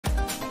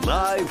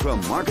Live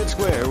from Market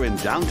Square in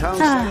downtown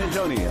San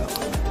Antonio,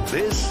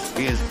 this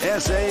is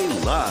SA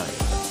Live.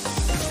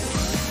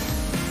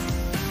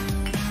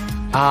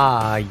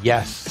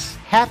 Yes.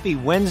 Happy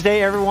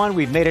Wednesday, everyone.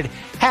 We've made it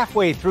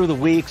halfway through the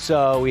week,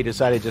 so we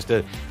decided just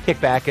to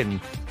kick back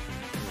and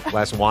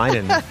glass of wine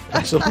and a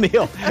nice little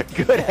meal.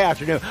 Good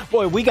afternoon.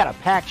 Boy, we got a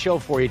packed show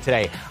for you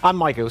today. I'm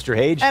Mike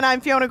Osterhage. And I'm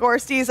Fiona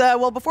Gorsties.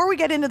 Well, before we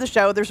get into the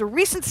show, there's a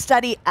recent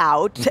study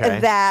out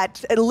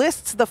that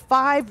lists the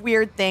 5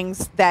 weird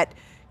things that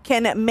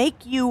can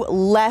make you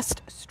less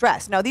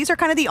stressed. Now, these are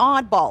kind of the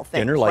oddball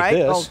things, Dinner like right?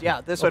 this. Oh,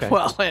 yeah, this one.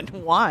 Well, and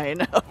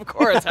wine, of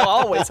course,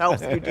 always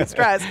helps you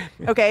de-stress.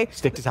 Okay.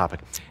 Stick to topic.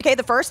 Okay,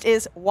 the first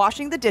is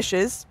washing the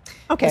dishes.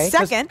 Okay. The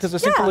second, because a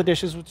simple of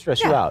dishes would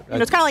stress you out. You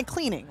know, it's kind of like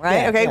cleaning,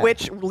 right? Yeah, okay, yeah.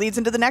 which leads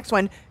into the next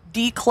one,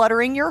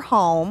 decluttering your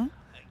home.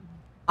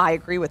 I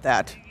agree with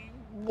that.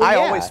 I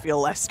always feel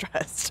less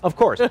stressed. Of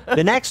course.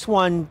 The next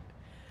one,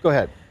 go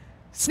ahead.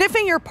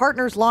 Sniffing your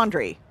partner's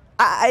laundry.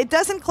 It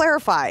doesn't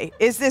clarify.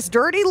 Is this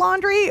dirty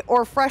laundry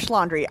or fresh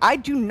laundry? I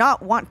do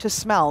not want to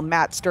smell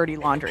Matt's dirty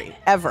laundry,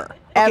 ever,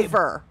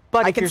 ever.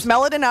 but I if can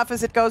smell it enough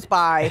as it goes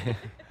by,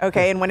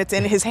 okay, and when it's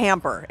in his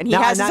hamper. And he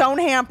has his own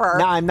hamper.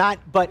 No, I'm not.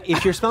 But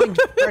if you're smelling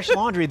fresh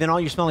laundry, then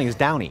all you're smelling is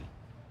Downy.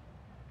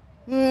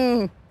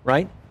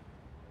 Right?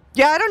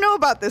 Yeah, I don't know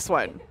about this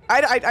one.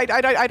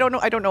 I don't know.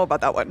 I don't know about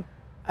that one.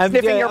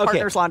 Sniffing your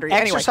partner's laundry.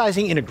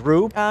 Exercising in a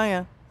group. Oh,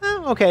 yeah.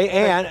 Okay,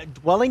 and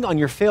dwelling on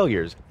your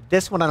failures.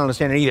 This one I don't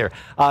understand it either.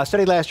 A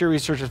study last year,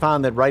 researchers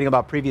found that writing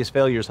about previous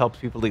failures helps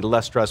people lead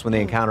less stress when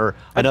they encounter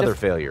another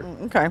failure.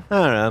 Okay. I don't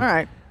know. All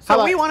right.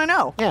 So we want to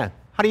know. Yeah.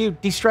 How do you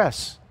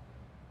de-stress?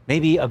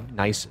 Maybe a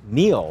nice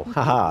meal.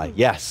 Haha,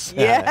 yes.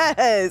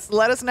 Yes.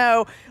 Let us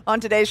know on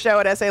today's show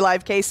at SA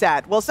Live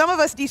Ksat. Well, some of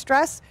us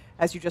de-stress,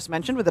 as you just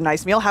mentioned, with a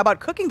nice meal. How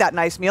about cooking that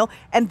nice meal?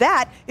 And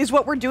that is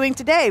what we're doing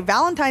today.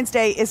 Valentine's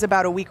Day is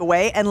about a week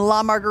away, and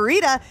La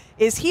Margarita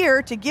is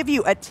here to give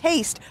you a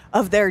taste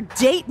of their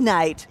date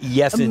night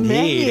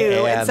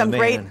menu and some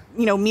great,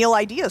 meal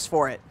ideas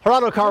for it.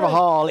 Gerardo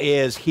Carvajal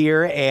is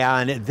here,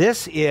 and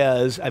this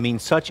is,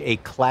 such a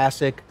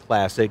classic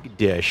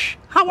dish.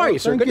 How are you,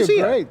 sir? Good to see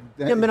you. Great.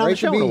 You haven't been on the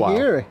show in a while.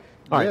 Here.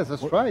 All yes, right.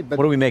 that's right. But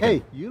what are we making?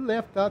 Hey, you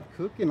left out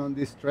cooking on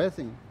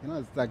distressing.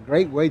 It's a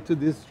great way to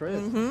distress.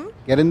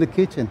 Get in the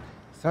kitchen,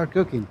 start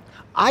cooking.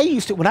 I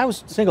used to, when I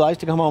was single, I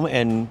used to come home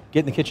and get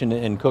in the kitchen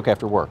and cook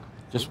after work,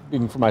 just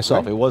even for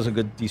myself. Right. It was a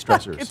good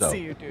de-stressor. I could see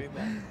you doing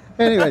that.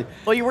 Anyway.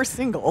 Well, you were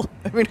single.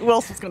 Who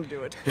else is going to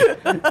do it?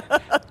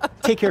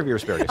 Take care of your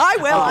asparagus. I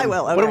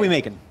will. Okay. What are we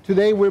making?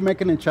 Today we're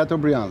making a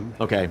Chateaubriand.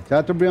 Okay.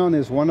 Chateaubriand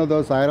is one of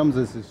those items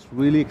that is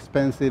really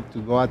expensive to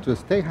go out to a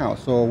steakhouse.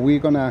 So we're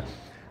going to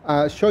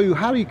show you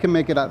how you can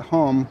make it at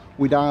home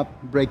without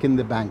breaking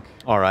the bank.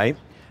 All right.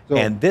 So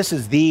and this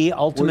is the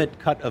ultimate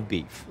cut of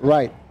beef.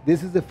 Right.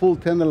 This is the full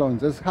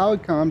tenderloins. That's how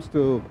it comes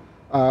to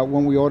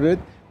when we order it.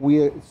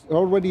 It's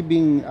already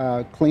being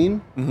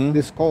cleaned.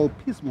 This is called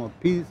pismo,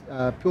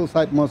 peel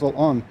side muscle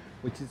on,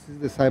 which is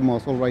the side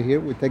muscle right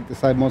here. We take the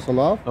side muscle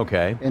off.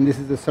 Okay. And this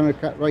is the center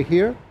cut right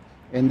here.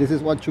 And this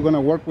is what you're going to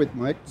work with,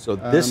 Mike. So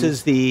this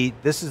is the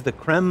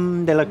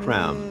creme de la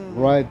creme.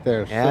 Right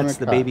there. That's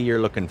the baby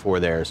you're looking for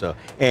there. So,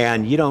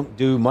 and you don't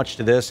do much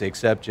to this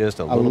except just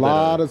a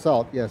lot of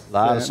salt. Yes. A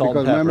lot of salt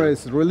because and pepper. remember,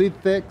 it's really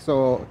thick,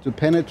 so to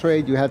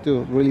penetrate, you have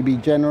to really be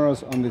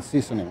generous on the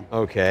seasoning.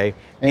 Okay.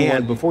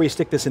 And before you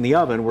stick this in the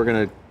oven, we're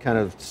going to kind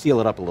of seal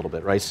it up a little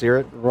bit, right? Sear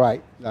it.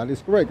 Right. That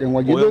is correct. And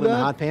when you oil do that, in the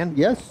hot pan.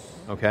 Yes.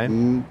 Okay.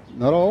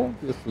 Not all,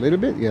 just a little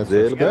bit. Yes. A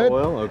little bit good. of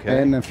oil.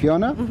 Okay. And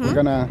Fiona, we're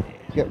gonna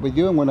get with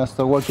you. I'm gonna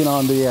start working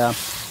on the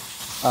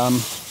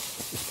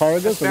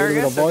asparagus. A little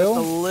bit of oil.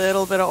 Just a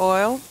little bit of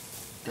oil.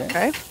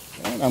 Okay.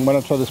 I'm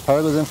gonna throw the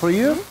asparagus in for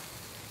you.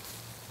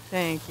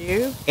 Thank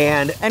you.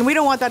 And we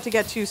don't want that to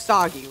get too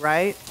soggy,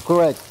 right?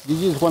 Correct. You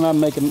just want to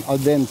make it al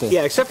dente.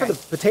 yeah, except for the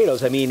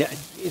potatoes.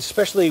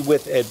 Especially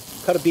with a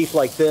cut of beef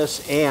like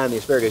this and the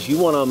asparagus, you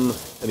want them.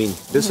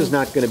 This is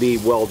not going to be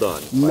well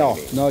done. No,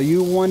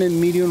 you want it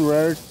medium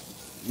rare,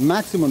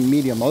 maximum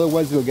medium.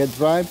 Otherwise, it'll get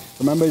dry.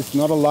 Remember, it's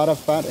not a lot of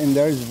fat in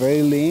there. It's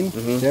very lean.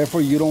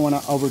 Therefore, you don't want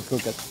to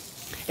overcook it.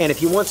 And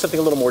if you want something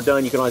a little more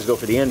done, you can always go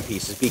for the end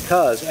pieces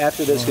because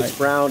after this gets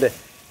browned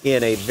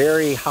in a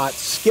very hot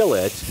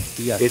skillet,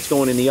 it's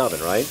going in the oven,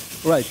 right?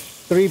 Right.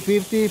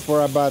 350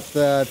 for about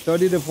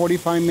 30 to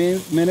 45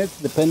 minutes,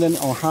 depending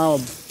on how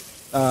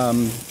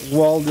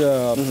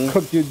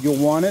cooked you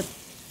want it.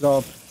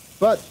 So,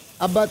 but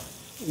about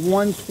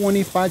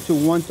 125 to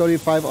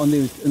 135 on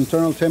the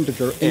internal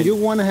temperature. And you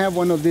want to have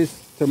one of these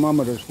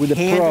thermometers with a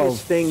probe.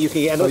 Thing you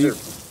can get. And those are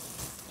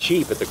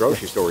cheap at the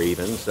grocery store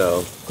even.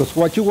 So because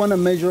what you want to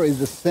measure is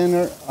the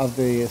center of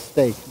the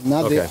steak,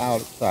 not the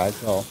outside.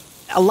 So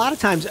a lot of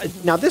times,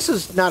 now this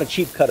is not a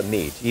cheap cut of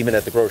meat, even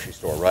at the grocery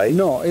store, right?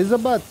 No, it's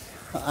about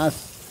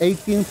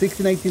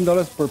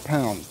 $18 per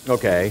pound.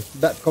 Okay.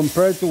 That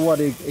compared to what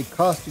it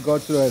costs to go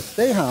to a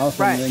steakhouse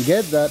and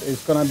get that,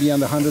 it's going to be in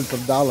the hundreds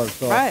of dollars.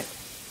 So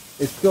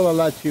it's still a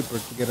lot cheaper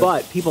to get it.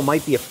 But people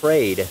might be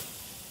afraid.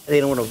 They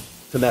don't want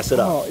to to mess it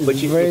up. Oh, it's but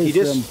very if you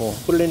just simple.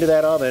 put it into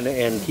that oven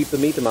and keep the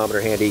meat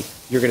thermometer handy,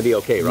 you're going to be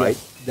okay, right?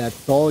 Yes,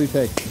 that's all it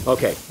takes.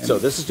 Okay, so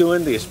this is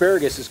doing, the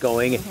asparagus is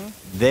going,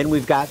 then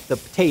we've got the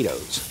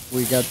potatoes.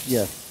 We got,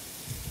 yes.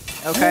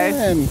 Okay.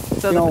 And, So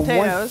you the know,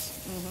 potatoes.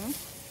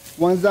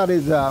 Once that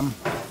is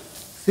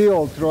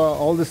sealed through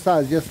all the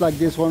sides, just like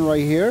this one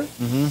right here,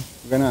 we're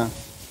gonna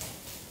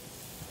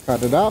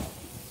cut it up.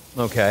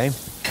 Okay.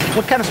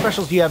 What kind of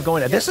specials do you have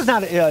going? This is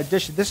not a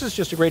dish. This is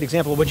just a great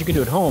example of what you can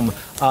do at home.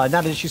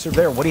 Not a dish you serve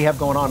there. What do you have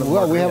going on?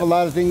 Well, we have a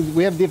lot of things.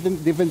 We have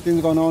different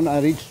things going on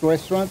at each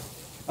restaurant.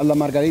 At La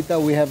Margarita,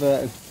 we have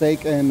a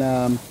steak and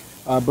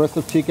breast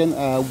of chicken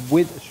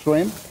with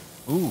shrimp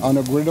on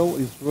a griddle.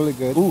 It's really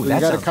good. Ooh, so that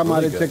you gotta sounds come out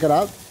really and good. check it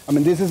out. I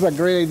mean, this is a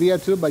great idea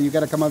too, but you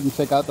gotta come out and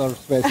check out our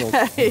specials.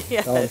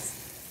 Yes.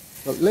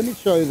 So let me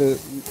show you the.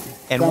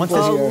 And once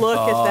sample Oh, here. look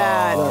at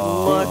that.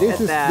 Look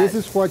this at that. This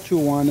is what you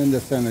want in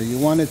the center. You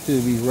want it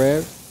to be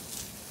red.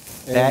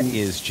 That And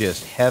is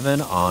just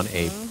heaven on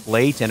a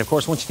plate. And of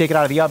course, once you take it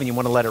out of the oven, you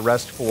want to let it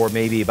rest for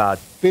maybe about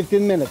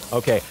 15 minutes.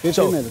 Okay, 15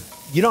 so minutes.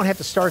 you don't have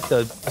to start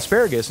the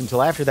asparagus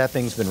until after that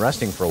thing's been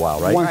resting for a while,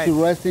 right? Once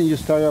you're resting, you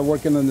start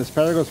working on the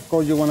asparagus. Of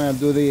course, you want to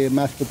do the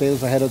mashed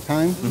potatoes ahead of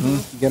time.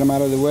 Get them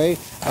out of the way.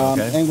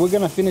 Okay. And we're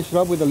going to finish it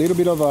up with a little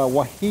bit of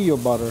guajillo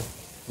butter,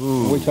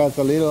 which has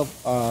a little,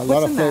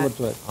 lot of in flavor that?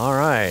 to it. All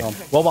right.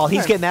 Well, while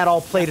he's getting that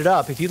all plated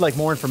up, if you'd like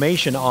more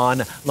information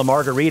on La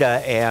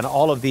Margarita and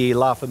all of the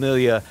La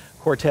Familia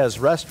Cortez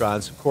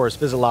restaurants, of course,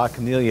 visit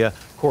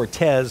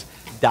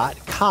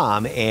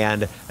lafamiliacortez.com.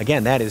 And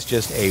again, that is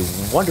just a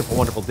wonderful,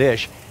 wonderful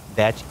dish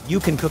that you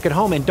can cook at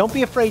home. And don't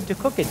be afraid to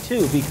cook it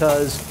too,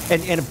 because,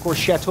 and of course,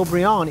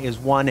 Chateaubriand is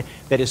one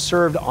that is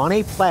served on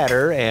a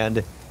platter,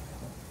 and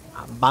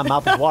my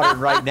mouth is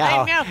watering right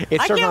now. I know.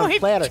 It's I served can't on a wait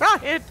to platter. try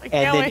it. I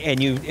can't wait.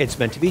 And it's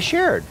meant to be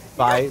shared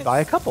by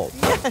a couple.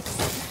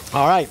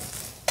 All right.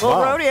 Well,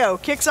 Wow. rodeo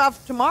kicks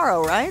off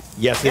tomorrow, right?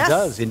 Yes, it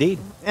does, indeed.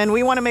 And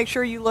we want to make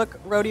sure you look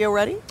rodeo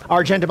ready.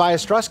 Our Jen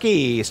Tobias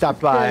Strusky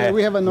stopped by. Yeah,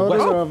 we have an order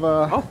of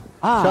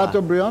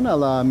Chateaubriand a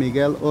la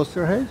Miguel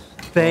Osterhaus.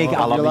 Thank You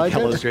like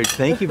it?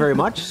 Thank you very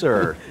much,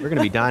 sir. We're going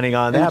to be dining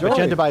on that. But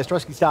Enjoy. Jen Tobias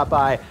Strusky stopped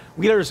by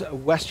Wheeler's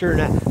Western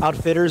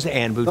Outfitters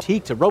and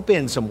Boutique to rope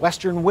in some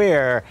Western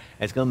wear.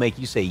 It's going to make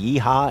you say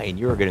yeehaw, and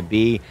you're going to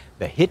be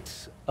the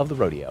hits of the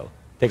rodeo.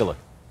 Take a look.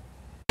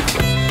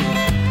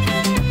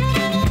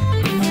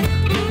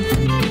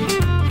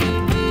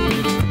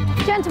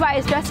 Jen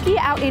Tobias Dresky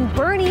out in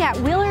Bernie at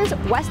Wheeler's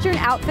Western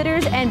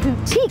Outfitters and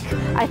Boutique.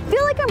 I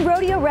feel like I'm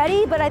rodeo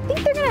ready, but I think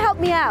they're gonna help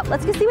me out.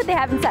 Let's go see what they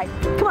have inside.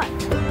 Come on.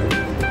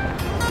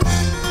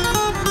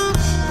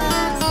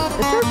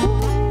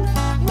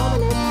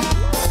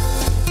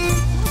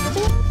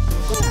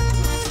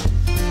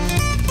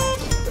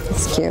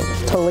 It's cute.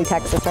 Totally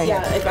Texas right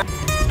here.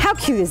 How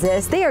cute is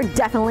this? They are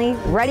definitely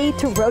ready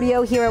to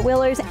rodeo here at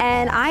Wheeler's,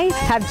 and I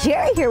have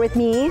Jerry here with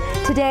me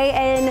today.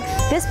 And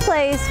this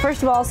place,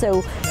 first of all,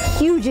 so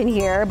huge in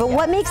here, but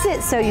what makes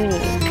it so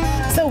unique?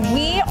 So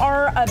we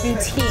are a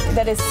boutique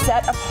that is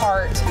set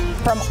apart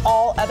from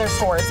all other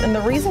stores. And the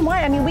reason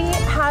why, I mean, we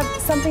have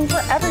something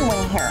for everyone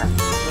here.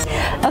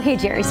 Okay,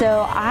 Jerry,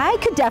 so I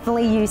could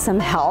definitely use some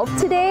help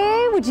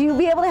today. Would you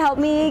be able to help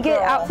me get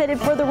Girl. outfitted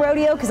for the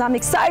rodeo? Because I'm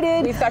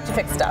excited. We've got you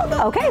fixed up.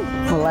 Okay,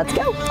 well, let's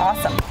go.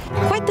 Awesome.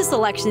 Quite the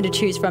selection to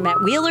choose from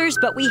at Wheeler's,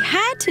 but we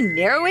had to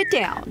narrow it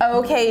down.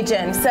 Okay,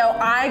 Jen, so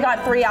I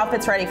got 3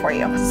 outfits ready for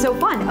you. So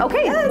fun.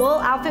 Okay, well,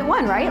 outfit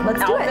one, right?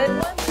 Let's do Outfit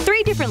it.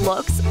 3 different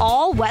looks,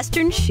 all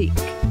Western chic.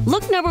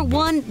 Look number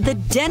 1, the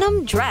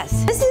denim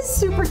dress. This is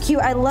super cute.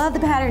 I love the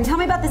pattern. Tell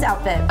me about this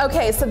outfit.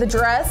 Okay, so the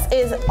dress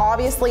is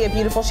obviously a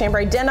beautiful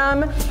chambray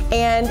denim,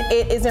 and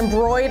it is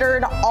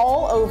embroidered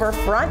all over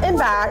front and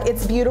back.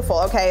 It's beautiful.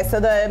 Okay, so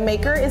the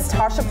maker is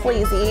Tasha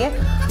Fleazy.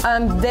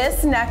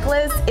 This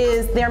necklace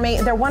is,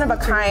 they're one of a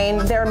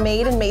kind. They're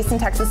made in Mason,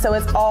 Texas, so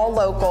it's all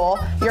local.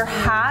 Your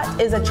hat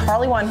is a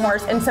Charlie One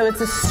Horse, and so it's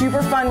a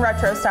super fun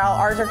retro style.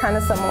 Ours are kind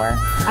of similar.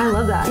 I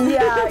love that.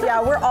 Yeah,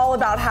 we're all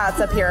about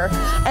hats up here.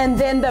 And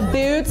then the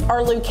boots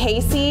are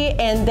Lucchese,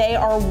 and they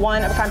are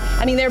one of a kind.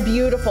 I mean, they're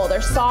beautiful.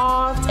 They're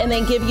soft, and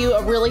they give you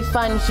a really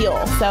fun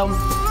heel. So,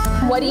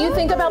 what do you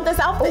think about this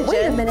outfit, Wait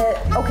a Jen? minute.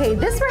 Okay,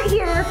 this right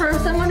here, for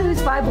someone who's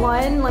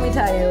 5'1", let me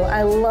tell you,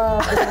 I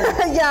love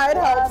this. Yeah, it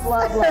helps.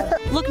 Love.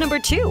 Look number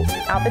 2.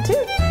 Outfit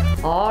 2.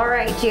 All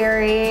right,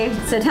 Jerry.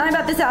 So tell me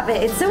about this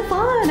outfit. It's so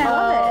fun. I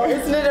love it.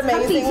 Isn't it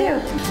amazing? It's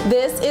comfy, too.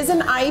 This is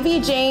an Ivy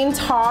Jane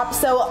top.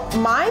 So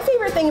my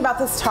favorite thing about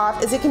this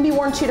top is it can be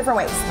worn 2 different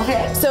ways.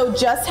 Okay. So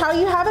just how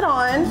you have it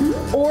on,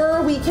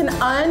 or we can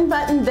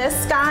unbutton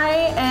this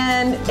guy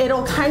and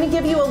it'll kind of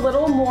give you a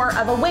little more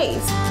of a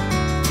waist.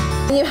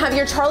 You have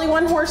your Charlie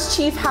One Horse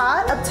Chief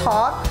hat up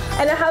top,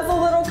 and it has a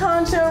little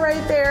concho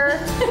right there.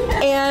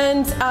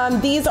 And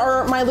these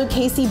are my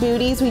Lucchese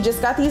booties. We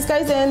just got these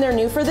guys in. They're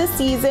new for this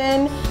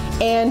season,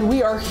 and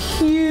we are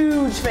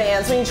huge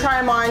fans. When you try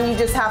them on, you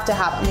just have to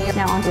have them.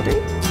 Now on to 3.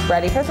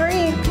 Ready for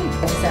 3.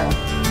 So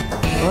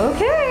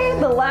Okay,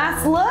 the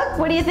last look.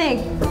 What do you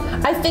think?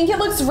 I think it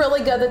looks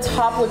really good. The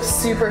top looks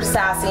super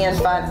sassy and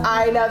fun.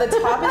 I know the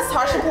top is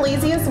Tasha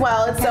Palese as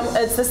well.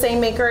 It's the same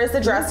maker as the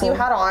dress you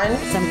had on.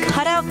 Some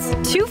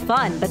cutouts, too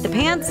fun, but the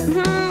pants,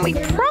 we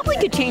probably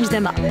could change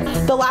them up.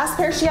 The last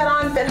pair she had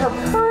on fit her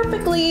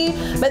perfectly,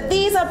 but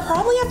these I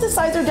probably have to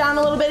size her down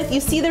a little bit. If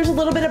you see there's a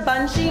little bit of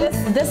bunching.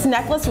 This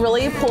necklace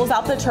really pulls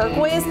out the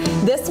turquoise.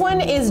 This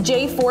one is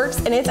J Forks,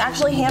 and it's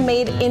actually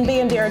handmade in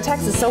Bandera,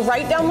 Texas, so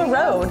right down the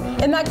road.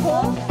 Isn't that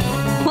cool?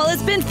 Well,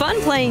 it's been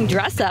fun playing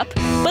dress up,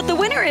 but the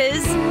winner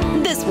is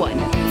this one.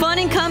 Fun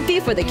and comfy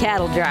for the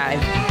cattle drive.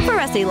 For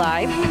SA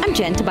Live, I'm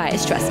Jen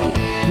Tobias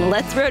Trusky.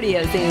 Let's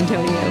rodeo San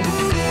Antonio.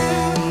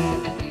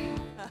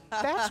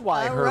 That's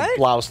why her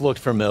blouse looked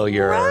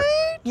familiar.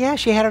 Right? Yeah,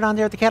 she had it on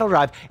there at the cattle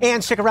drive.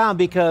 And stick around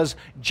because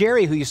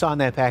Jerry, who you saw in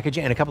that package,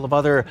 and a couple of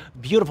other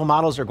beautiful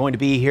models are going to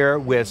be here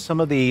with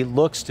some of the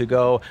looks to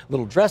go a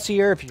little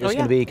dressier if you're just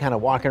going to be kind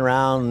of walking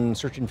around and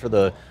searching for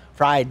the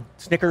fried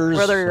Snickers.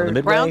 Whether on you're the at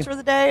midway. Browns for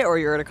the day or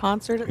you're at a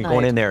concert at You're night.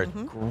 going in there.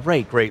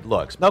 Great, great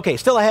looks. Okay,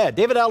 still ahead.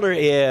 David Elder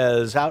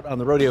is out on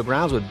the rodeo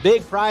grounds with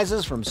big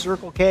prizes from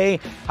Circle K.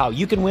 How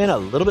you can win a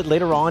little bit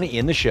later on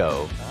in the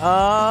show.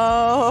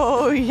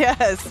 Oh,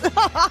 yes.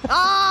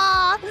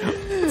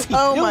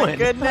 Oh, my doing?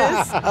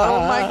 goodness.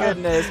 Oh, my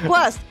goodness.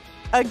 Plus,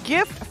 a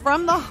gift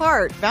from the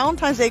heart.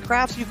 Valentine's Day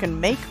crafts you can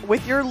make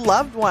with your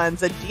loved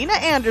ones. Adina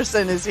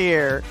Anderson is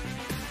here.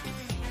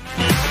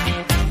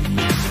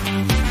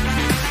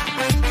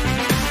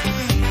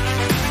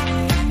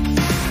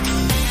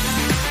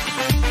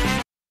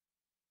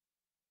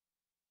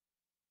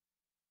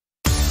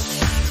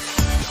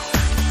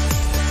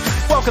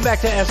 Welcome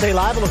back to SA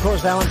Live. And of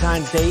course,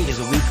 Valentine's Day is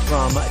a week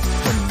from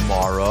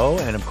tomorrow.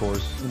 And of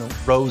course, you know,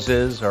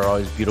 roses are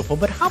always beautiful.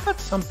 But how about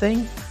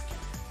something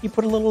you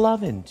put a little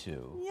love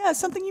into? Yeah,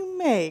 something you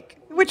make,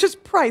 which is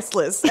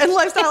priceless. And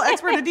lifestyle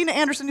expert Adina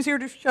Anderson is here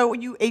to show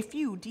you a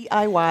few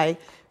DIY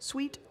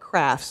sweet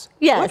crafts.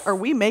 Yes. What are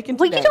we making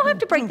Well, today? you don't have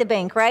to break the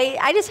bank, right?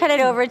 I just headed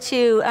over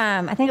to,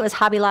 I think it was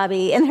Hobby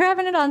Lobby, and they're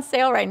having it on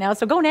sale right now,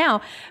 so go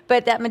now.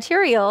 But that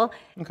material,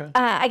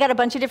 I got a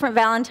bunch of different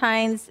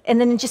Valentines,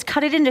 and then just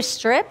cut it into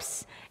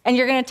strips, and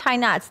you're going to tie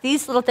knots.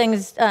 These little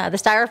things, the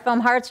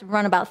styrofoam hearts,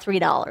 run about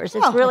 $3.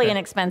 It's really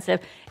inexpensive.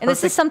 And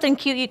this is something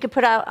cute you could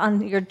put out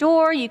on your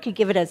door. You could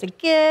give it as a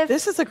gift.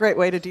 This is a great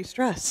way to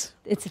de-stress.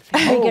 It's a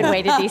very good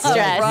way to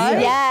de-stress.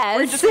 Right? Yes.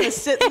 We're just going to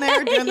sit in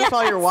there doing this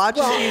while you're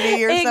watching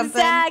TV or something.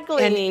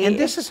 Exactly. And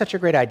this is such a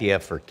great idea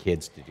for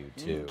kids to do,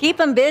 too. Keep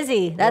them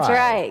busy. That's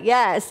right.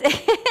 Yes.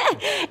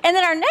 And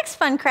then our next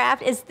fun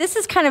craft is, this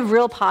is kind of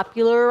real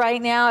popular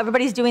right now.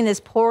 Everybody's doing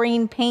this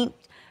pouring paint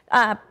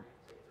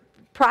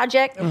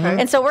project.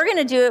 And so we're going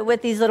to do it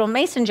with these little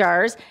mason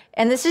jars.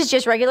 And this is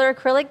just regular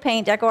acrylic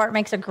paint. DecoArt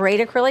makes a great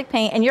acrylic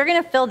paint. And you're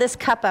going to fill this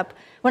cup up.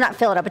 Well, not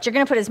fill it up, but you're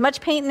going to put as much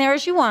paint in there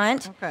as you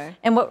want. Okay.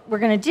 And what we're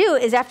going to do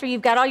is, after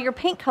you've got all your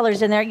paint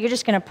colors in there, you're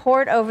just going to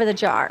pour it over the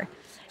jar.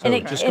 So And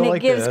it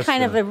gives this,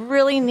 kind of a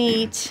really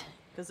neat...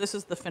 Because this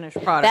is the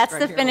finished product. That's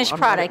right the here finished on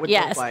what it product, would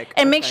yes. look like.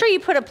 And make sure you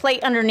put a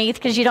plate underneath,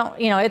 because you don't,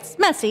 it's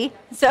messy.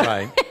 So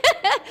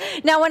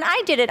now when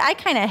I did it, I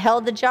kind of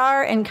held the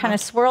jar and kind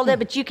of swirled it,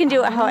 but you can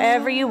do it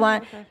however you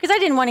want, because I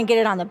didn't want to get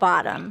it on the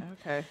bottom.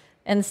 Okay.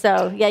 And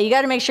so, yeah, you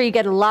got to make sure you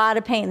get a lot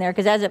of paint in there,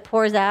 because as it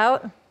pours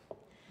out,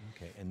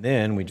 And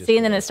then we just see,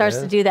 and then it starts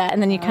to do that,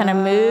 and then you kind of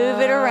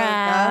move it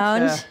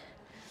around. Gotcha.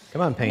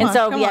 Come on, paint. And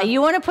so, come yeah, on.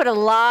 you want to put a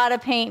lot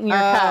of paint in your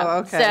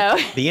cup. okay.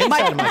 So The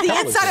inside of my The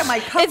cup inside of my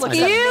cup it's looks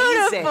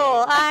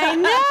beautiful. amazing. I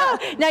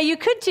know. Now, you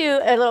could do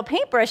a little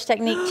paintbrush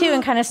technique, too,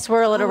 and kind of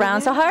swirl it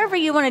around. So however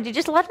you want to do,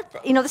 just let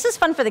it, this is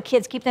fun for the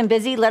kids. Keep them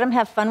busy. Let them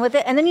have fun with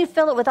it. And then you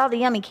fill it with all the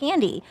yummy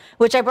candy,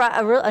 which I brought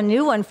a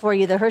new one for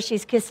you, the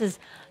Hershey's Kisses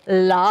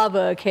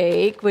lava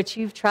cake, which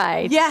you've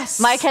tried.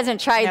 Yes. Mike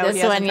hasn't tried No, this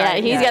he hasn't one yet. tried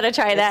it He's yet. got to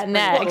try It's that pretty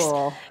next.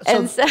 cool.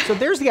 And So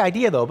there's the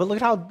idea, though. But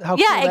look at how cool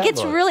yeah, it that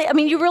gets looks. really,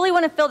 you really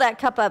want to fill that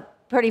cup up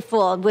pretty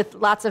full with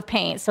lots of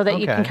paint, so that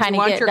you can kind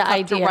You of want get your the cup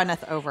idea. to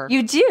runneth over.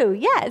 You do,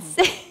 yes.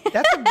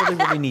 That's a really,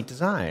 really neat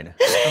design.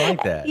 I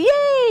like that.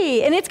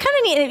 Yay! And it's kind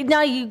of neat.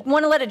 Now, you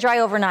want to let it dry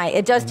overnight.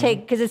 It does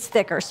take, because it's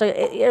thicker, so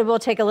it will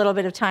take a little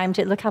bit of time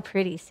to, look how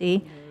pretty,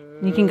 see?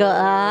 You can go,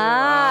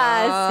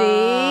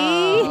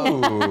 see?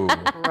 Ooh.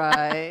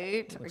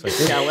 Right. Looks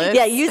like Jealous.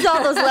 Yeah, use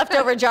all those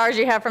leftover jars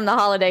you have from the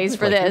holidays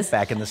for Like this.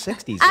 back in the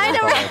 60s. I know,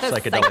 All right? that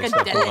psychedelic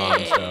stuff going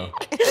on, so.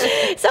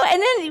 So,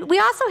 and then we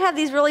also have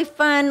these really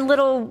fun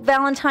little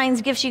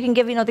Valentine's gifts you can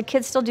give. The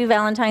kids still do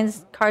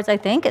Valentine's cards, I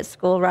think, at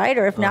school, right?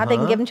 Or if not, they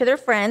can give them to their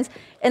friends.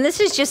 And this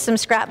is just some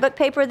scrapbook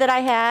paper that I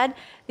had.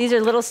 These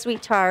are little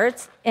sweet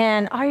tarts.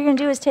 And all you're going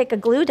to do is take a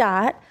glue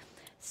dot,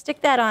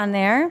 stick that on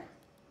there.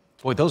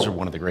 Boy, those are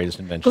one of the greatest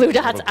inventions. Glue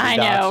dots, Little glue I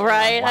know, dots.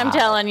 right? I'm Wow.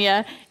 telling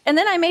you. And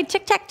then I made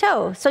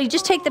tic-tac-toe. So you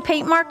just take the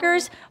paint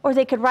markers, or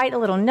they could write a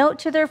little note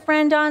to their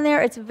friend on there.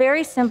 It's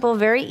very simple,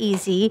 very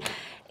easy.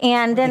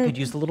 And then You could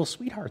use the little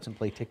sweethearts and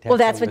play tic-tac-toe. well,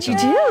 that's what you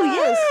do,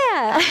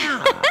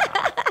 yeah.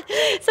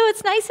 So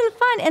it's nice and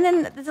fun. And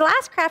then the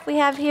last craft we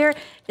have here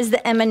is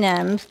the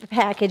M&M's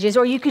packages,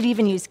 or you could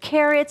even use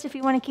carrots if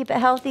you want to keep it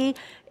healthy.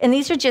 And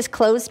these are just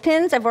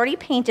clothespins. I've already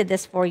painted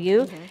this for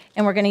you.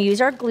 And we're going to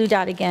use our glue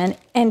dot again.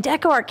 And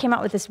DecoArt came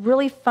out with this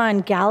really fun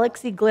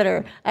galaxy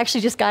glitter. I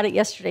actually just got it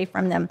yesterday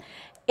from them.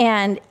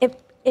 And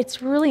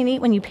it's really neat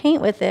when you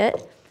paint with it,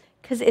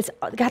 because it's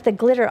got the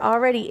glitter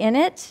already in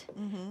it.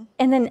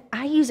 And then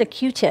I use a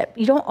Q-tip.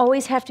 You don't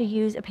always have to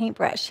use a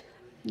paintbrush.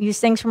 Use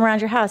things from around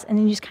your house, and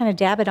then you just kind of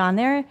dab it on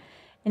there,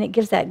 and it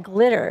gives that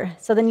glitter.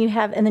 So then you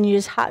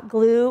use hot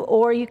glue,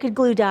 or you could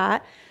glue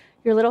dot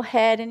your little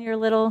head and your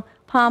little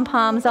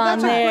pom-poms on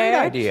there. That's a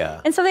great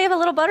idea. And so they have a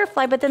little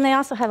butterfly, but then they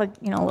also have a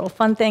little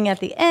fun thing at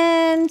the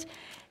end.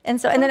 And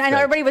then I know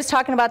everybody was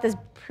talking about this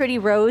pretty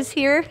rose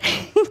here.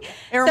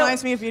 It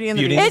reminds me of Beauty and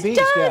the Beauty Beast. and the It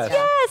Beast, does,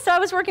 yes. So I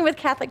was working with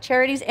Catholic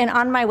Charities, and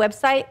on my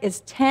website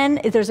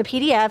there's a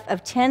PDF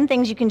of 10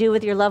 things you can do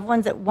with your loved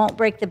ones that won't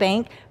break the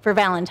bank for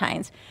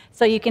Valentine's.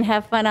 So you can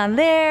have fun on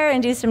there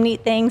and do some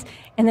neat things.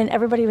 And then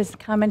everybody was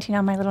commenting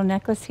on my little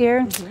necklace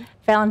here.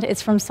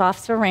 It's from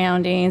Soft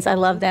Surroundings. I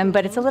love them,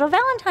 but it's a little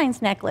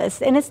Valentine's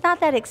necklace, and it's not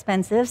that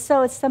expensive,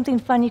 so it's something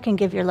fun you can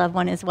give your loved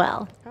one as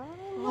well.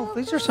 Oh,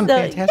 these are some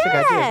fantastic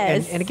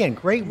ideas. And again,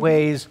 great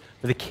ways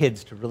for the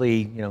kids to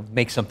really,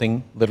 make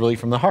something literally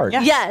from the heart.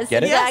 Yes,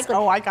 Get it? exactly.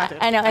 Oh, I got it.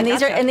 I know, and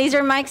these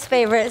are Mike's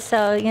favorites, so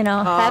happy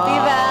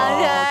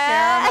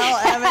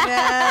Valentine's.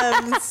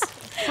 Caramel M&Ms.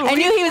 I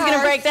knew he was going to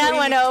break that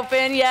one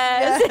open.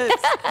 Yes.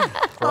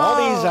 For all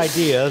these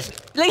ideas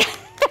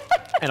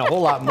and a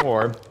whole lot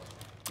more.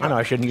 I know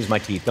I shouldn't use my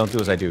teeth. Don't do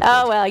as I do.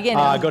 Oh,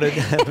 well, Go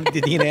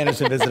to Dean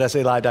Anderson, visit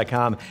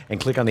SALive.com, and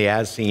click on the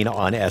As Seen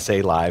on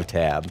SA Live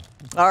tab.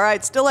 All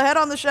right, still ahead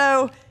on the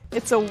show.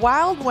 It's a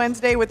wild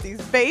Wednesday with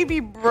these baby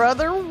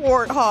brother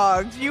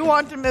warthogs. You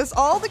want to miss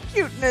all the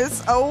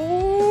cuteness.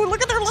 Oh,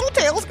 look at their little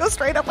tails go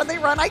straight up when they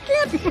run. I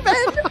can't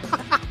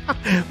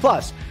even.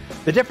 Plus,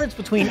 the difference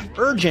between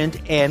urgent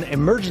and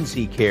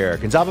emergency care.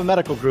 Gonzaba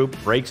Medical Group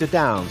breaks it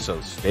down, so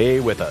stay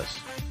with us.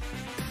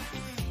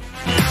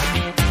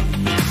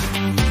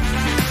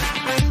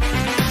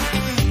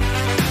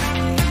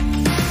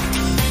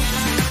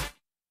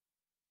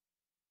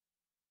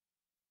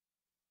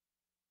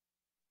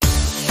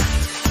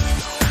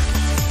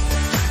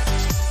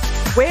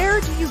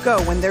 Where do you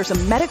go when there's a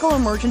medical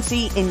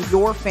emergency in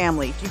your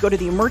family? Do you go to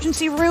the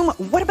emergency room?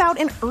 What about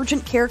an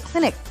urgent care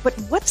clinic? But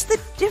what's the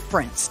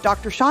difference?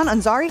 Dr. Sean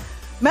Ansari,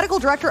 Medical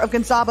Director of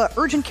Gonzaba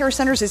Urgent Care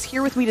Centers, is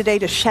here with me today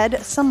to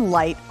shed some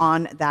light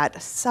on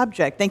that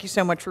subject. Thank you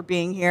so much for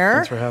being here.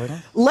 Thanks for having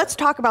us. Let's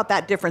talk about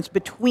that difference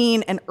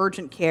between an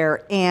urgent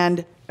care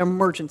and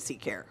emergency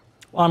care.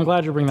 Well, I'm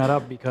glad you bring that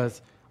up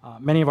because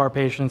many of our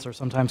patients are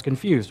sometimes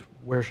confused.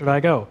 Where should I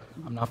go?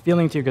 I'm not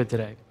feeling too good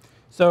today.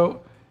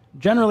 So,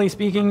 generally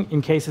speaking,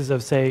 in cases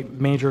of, say,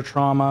 major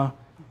trauma,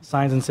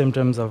 signs and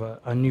symptoms of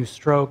a new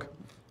stroke,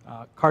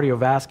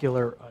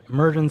 cardiovascular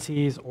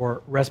emergencies,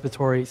 or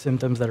respiratory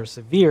symptoms that are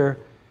severe,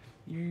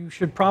 you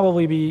should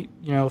probably be,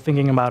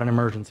 thinking about an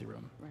emergency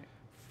room. Right.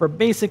 For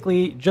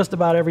basically just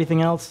about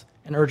everything else,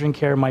 an urgent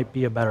care might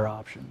be a better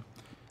option.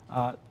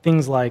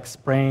 Things like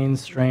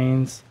sprains,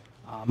 strains,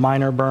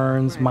 minor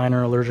burns,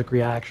 minor allergic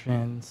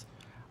reactions,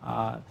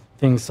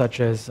 things such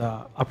as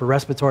upper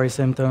respiratory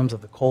symptoms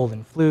of the cold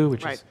and flu,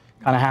 which is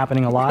kind of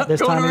happening a lot this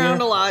time of year. Going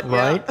around a lot,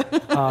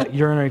 right?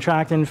 Urinary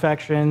tract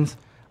infections.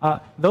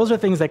 Those are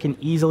things that can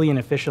easily and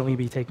efficiently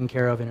be taken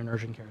care of in an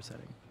urgent care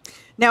setting.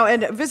 Now,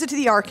 a visit to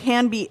the ER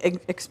can be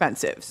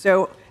expensive.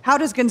 So how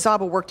does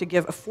Gonzaba work to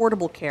give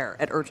affordable care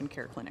at urgent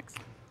care clinics?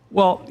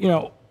 Well,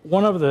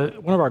 one of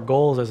our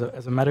goals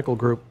as a medical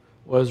group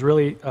was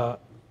really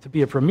to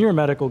be a premier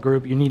medical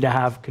group, you need to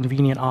have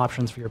convenient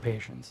options for your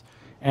patients.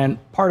 And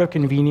part of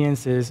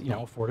convenience is,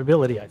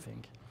 affordability, I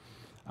think.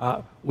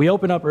 We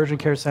open up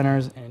urgent care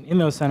centers, and in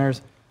those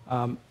centers,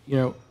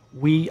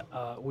 we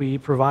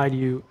provide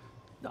you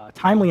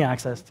timely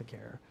access to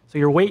care. So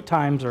your wait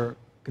times are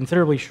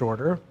considerably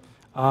shorter,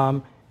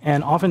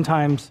 and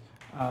oftentimes,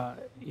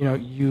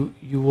 you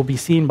will be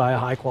seen by a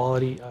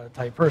high-quality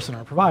type person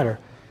or provider.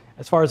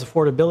 As far as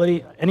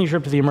affordability, any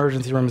trip to the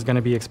emergency room is going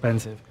to be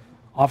expensive.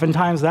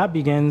 Oftentimes, that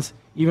begins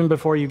even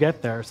before you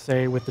get there,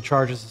 say with the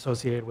charges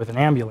associated with an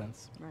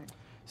ambulance. Right.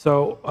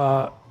 So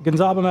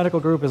Gonzaba Medical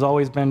Group has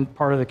always been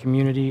part of the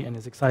community and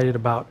is excited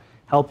about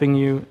helping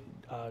you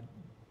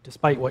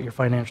despite what your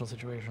financial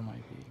situation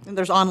might be. And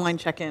there's online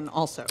check-in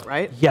also,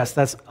 right? Yes,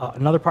 that's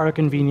another part of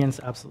convenience,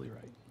 absolutely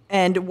right.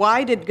 And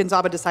why did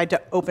Gonzaba decide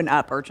to open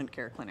up urgent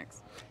care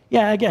clinics?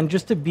 Yeah, again,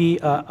 just to be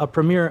a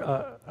premier,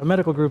 a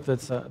medical group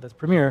that's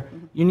premier,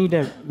 you need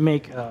to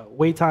make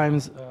wait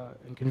times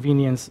and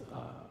convenience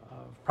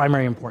of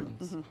primary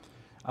importance.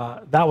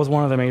 That was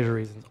one of the major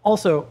reasons.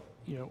 Also,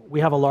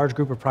 we have a large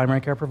group of primary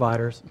care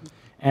providers,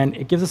 and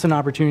it gives us an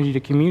opportunity to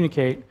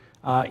communicate,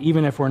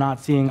 even if we're not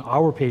seeing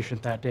our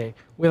patient that day,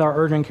 with our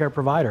urgent care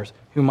providers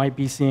who might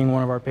be seeing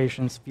one of our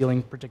patients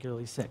feeling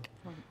particularly sick.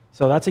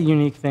 So that's a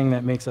unique thing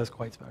that makes us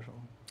quite special.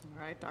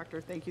 All right,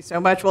 doctor, thank you so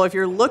much. Well, if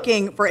you're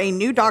looking for a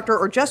new doctor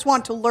or just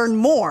want to learn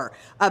more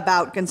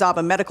about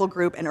Gonzaba Medical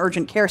Group and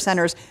urgent care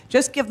centers,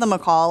 just give them a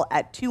call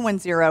at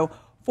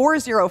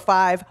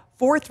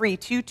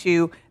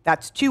 210-405-4322.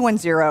 That's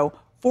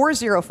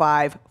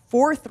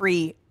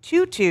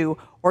 210-405-4322,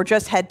 or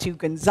just head to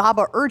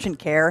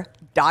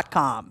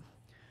gonzabaurgentcare.com.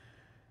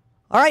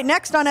 All right,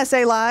 next on SA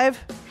Live,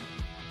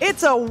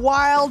 it's a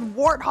wild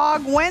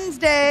Warthog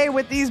Wednesday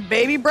with these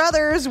baby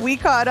brothers. We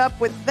caught up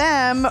with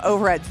them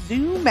over at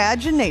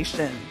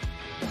Zoomagination.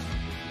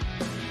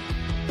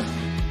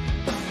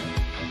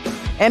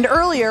 And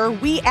earlier,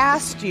 we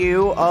asked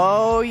you,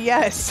 oh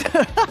yes,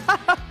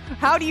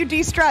 how do you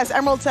de-stress?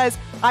 Emerald says,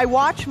 I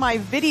watch my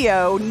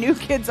video, New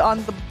Kids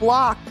on the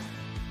Block,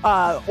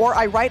 or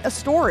I write a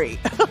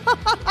story.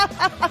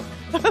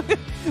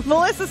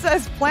 Melissa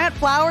says, plant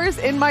flowers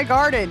in my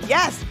garden.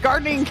 Yes,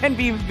 gardening can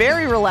be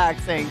very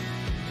relaxing.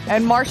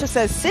 And Marcia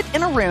says, sit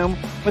in a room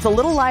with a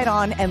little light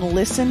on and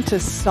listen to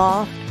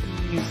soft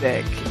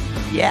music.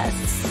 Yes.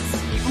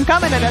 Keep them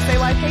coming at SA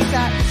Live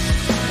Ksat.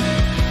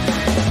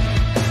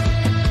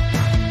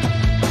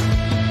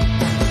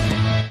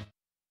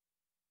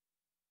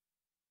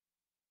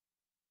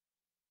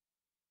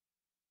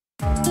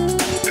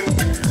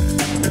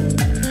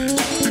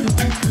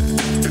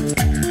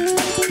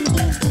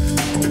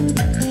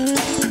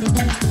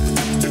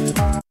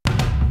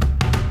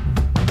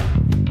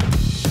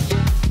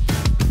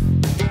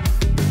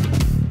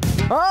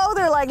 Oh,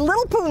 they're like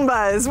little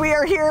Pumbas. We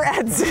are here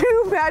at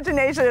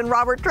Zoomagination, and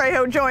Robert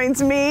Trejo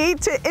joins me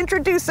to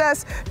introduce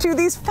us to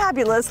these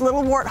fabulous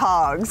little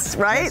warthogs,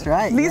 right? That's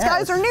right. These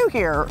guys are new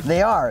here.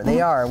 They are. They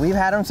are. We've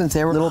had them since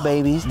they were little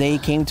babies. They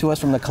came to us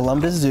from the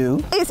Columbus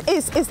Zoo.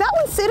 Is that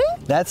one sitting?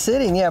 That's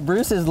sitting. Yeah,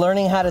 Bruce is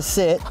learning how to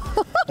sit.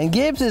 And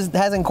Gibbs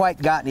hasn't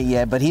quite gotten it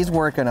yet, but he's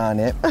working on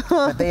it.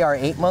 But they are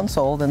 8 months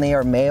old, and they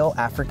are male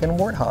African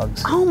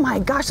warthogs. Oh my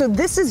gosh, so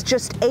this is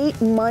just 8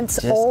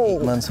 months old.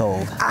 Just 8 months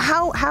old.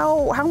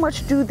 How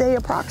much do they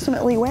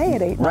approximately weigh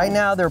at 8 months? Right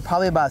now, they're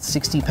probably about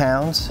 60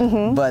 pounds,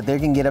 but they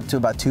can get up to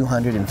about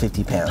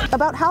 250 pounds.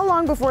 About how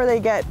long before they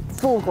get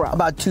full grown?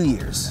 About 2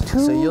 years.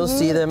 So you'll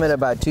see them at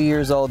about 2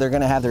 years old. They're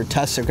gonna have their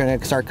tusks are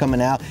gonna start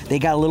coming out. They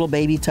got a little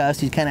baby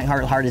tusk. It's kind of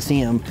hard to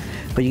see them,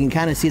 but you can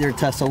kind of see their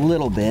tusks a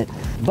little bit.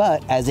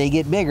 But as they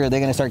get bigger, they're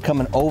gonna start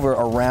coming over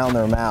around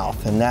their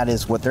mouth, and that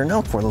is what they're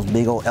known for, those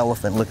big old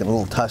elephant-looking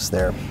little tusks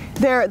there.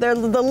 They're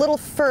the little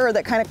fur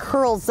that kind of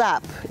curls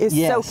up is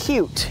so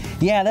cute.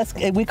 Yeah,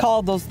 we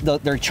call those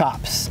their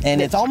chops,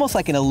 and it's almost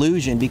like an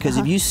illusion because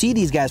if you see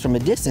these guys from a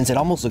distance, it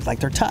almost looks like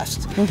they're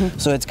tusked.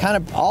 So it's kind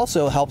of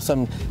also helps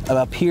them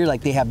appear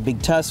like they have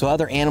big tusks, so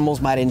other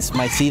animals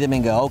might see them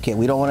and go, okay,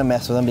 we don't want to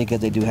mess with them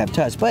because they do have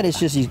tusks. But it's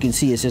just, you can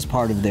see, it's just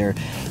part of their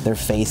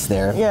face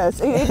there.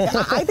 Yes,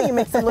 I think it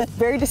makes them look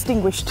very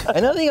distinguished.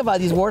 Another thing about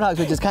these warthogs,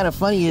 which is kind of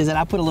funny, is that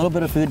I put a little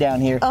bit of food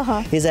down here,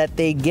 is that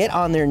they get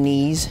on their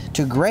knees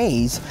to graze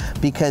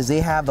because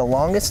they have the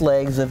longest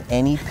legs of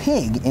any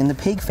pig in the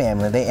pig family.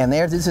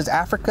 This is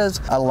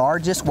Africa's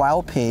largest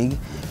wild pig,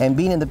 and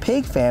being in the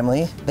pig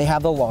family, they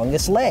have the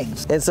longest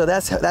legs. And so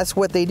that's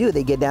what they do.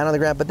 They get down on the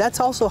ground, but that's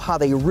also how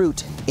they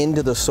root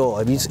into the soil.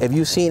 Have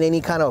you seen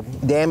any kind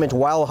of damage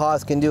wild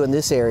hogs can do in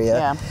this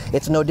area?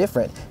 It's no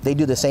different. They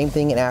do the same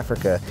thing in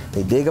Africa.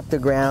 They dig up the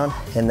ground,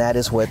 and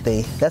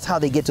that's how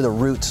they get to the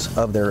roots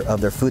of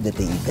their food that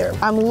they eat there.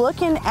 I'm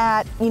looking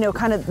at,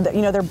 kind of,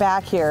 their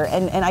back here,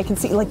 and I can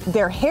see, like,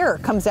 their hair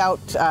comes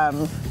out,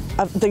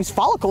 these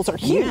follicles are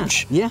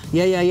huge. Yeah.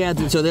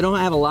 So they don't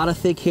have a lot of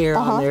thick hair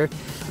on there,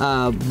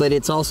 but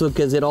it's also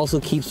because it also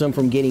keeps them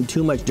from getting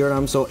too much dirt on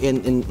them. So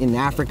in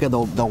Africa,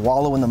 they'll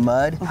wallow in the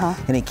mud,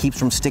 and it keeps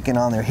from sticking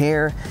on their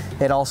hair.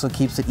 It also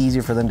keeps it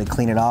easier for them to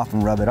clean it off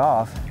and rub it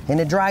off, and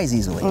it dries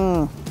easily.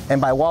 And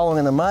by wallowing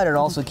in the mud, it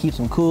also keeps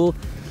them cool.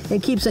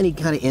 It keeps any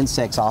kind of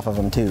insects off of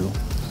them too.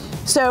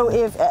 So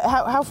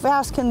how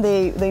fast can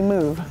they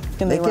move?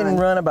 They can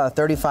run about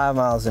 35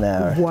 miles an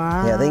hour.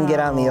 Wow. Yeah, they can get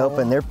out in the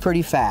open. They're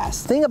pretty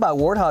fast. The thing about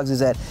warthogs is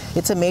that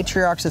it's a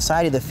matriarch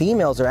society. The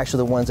females are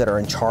actually the ones that are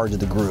in charge of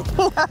the group.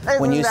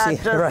 When you see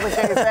the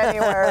case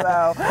anywhere,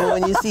 though. Well,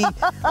 when you see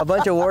a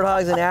bunch of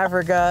warthogs in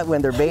Africa,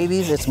 when they're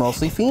babies, it's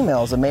mostly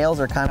females. The males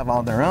are kind of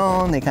on their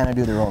own. They kind of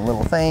do their own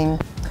little thing.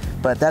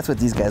 But that's what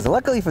these guys are.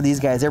 Luckily for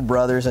these guys, they're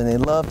brothers, and they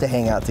love to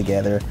hang out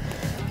together.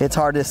 It's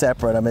hard to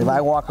separate them. If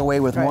I walk away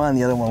with one,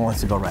 the other one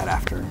wants to go right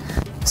after.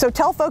 So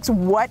tell folks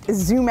what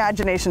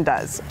Zoomagination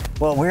does.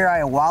 Well, we're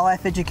a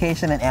wildlife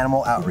education and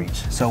animal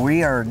outreach. So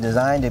we are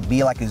designed to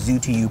be like a Zoo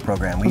to You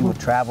program. We will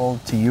travel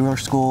to your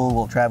school,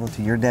 we'll travel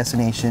to your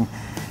destination,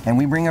 and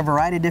we bring a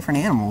variety of different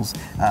animals.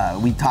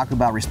 We talk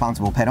about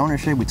responsible pet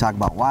ownership, we talk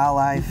about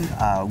wildlife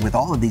with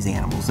all of these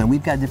animals. And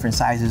we've got different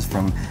sizes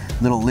from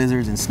little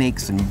lizards and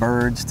snakes and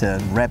birds to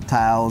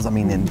reptiles,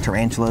 and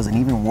tarantulas and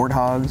even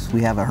warthogs.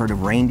 We have a herd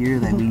of reindeer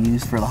that we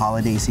use for the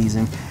holiday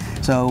season.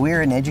 So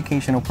we're an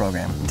educational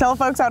program. Tell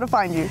folks how to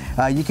find you.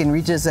 You can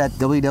reach us at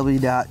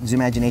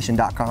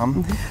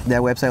www.zoomagination.com.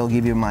 That website will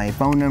give you my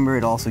phone number.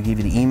 It'll also give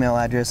you the email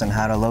address on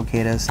how to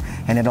locate us,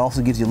 and it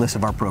also gives you a list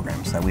of our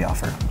programs that we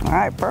offer. All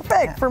right,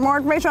 perfect. For more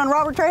information on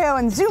Robert Trejo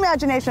and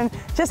Zoomagination,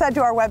 just head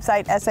to our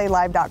website,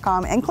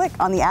 salive.com, and click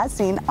on the As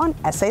Seen on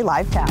SA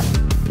Live tab.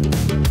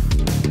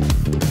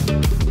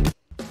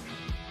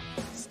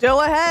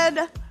 Still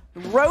ahead,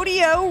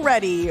 Rodeo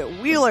Ready.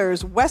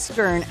 Wheeler's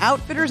Western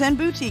Outfitters and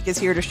Boutique is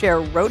here to share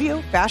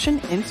rodeo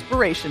fashion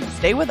inspiration.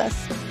 Stay with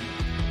us.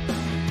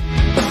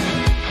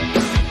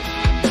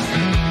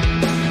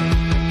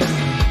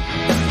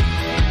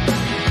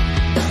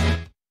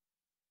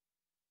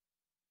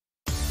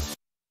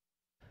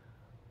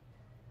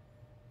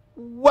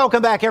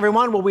 Welcome back,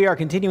 everyone. Well, we are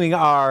continuing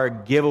our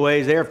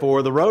giveaways there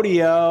for the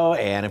rodeo.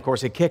 And, of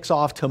course, it kicks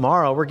off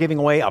tomorrow. We're giving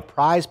away a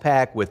prize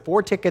pack with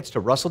 4 tickets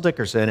to Russell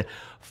Dickerson,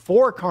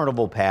 4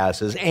 carnival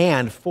passes,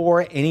 and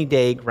 4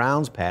 any-day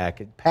grounds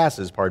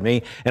passes.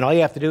 And all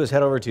you have to do is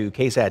head over to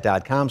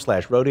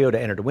ksat.com/rodeo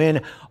to enter to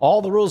win.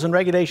 All the rules and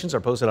regulations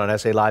are posted on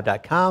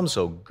salive.com,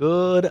 so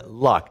good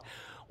luck.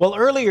 Well,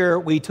 earlier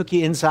we took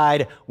you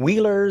inside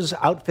Wheeler's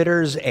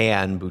Outfitters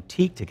and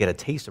Boutique to get a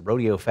taste of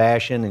rodeo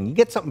fashion, and you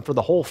get something for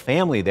the whole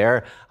family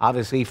there,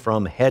 obviously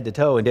from head to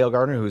toe. And Dale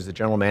Gardner, who's the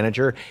general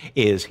manager,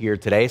 is here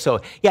today. So,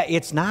 yeah,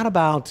 it's not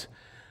about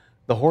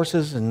the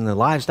horses and the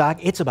livestock.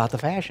 It's about the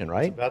fashion,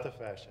 right? It's about the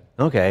fashion.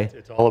 Okay.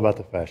 It's all about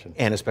the fashion.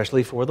 And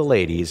especially for the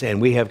ladies.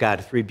 And we have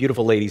got 3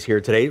 beautiful ladies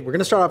here today. We're going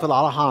to start off with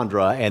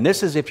Alejandra, and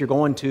this is if you're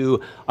going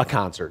to a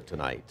concert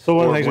tonight. So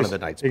one of the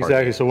nights.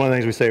 Exactly. So one of the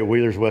things we say at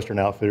Wheeler's Western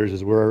Outfitters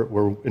is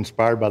we're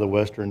inspired by the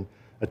Western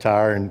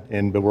attire,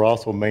 but we're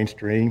also Main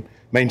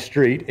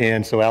Street.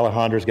 And so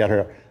Alejandra's got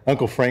her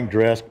Uncle Frank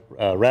dress,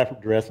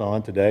 wrap dress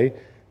on today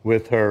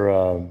with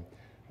her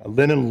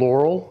linen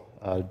laurel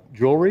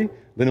jewelry.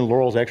 Linen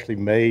laurel is actually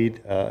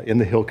made in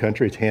the hill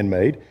country. It's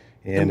handmade.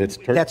 And it's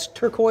that's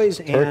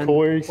turquoise and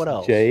what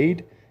else?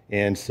 Jade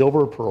and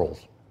silver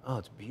pearls. Oh,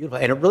 it's beautiful.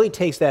 And it really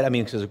takes that, I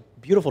mean, it's a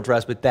beautiful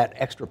dress, but that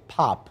extra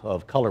pop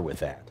of color with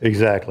that.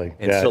 Exactly.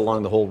 And still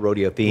along the whole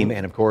rodeo theme,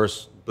 and of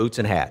course, boots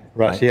and hat.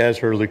 Right. She has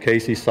her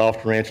Lucchese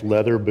Soft Ranch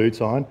leather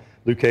boots on.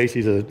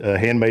 Lucchese's a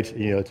handmade,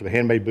 it's a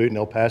handmade boot in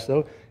El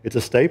Paso. It's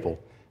a staple.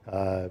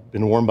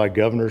 Been worn by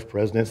governors,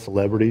 presidents,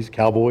 celebrities,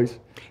 cowboys.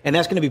 And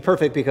that's going to be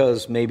perfect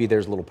because maybe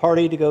there's a little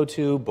party to go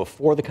to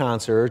before the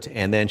concert,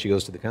 and then she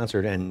goes to the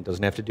concert and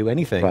doesn't have to do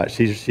anything. Right.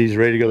 She's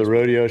ready to go to the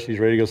rodeo. She's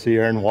ready to go see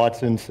Aaron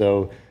Watson.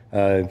 So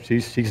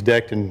she's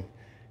decked and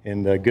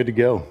good to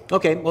go.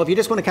 Okay. Well, if you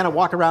just want to kind of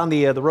walk around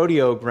the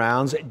rodeo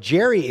grounds,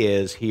 Jerry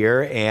is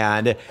here,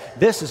 and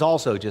this is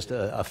also just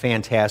a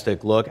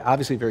fantastic look.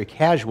 Obviously very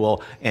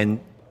casual and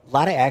a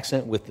lot of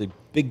accent with the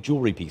big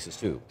jewelry pieces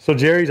too. So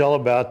Jerry's all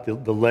about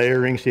the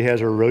layering. She has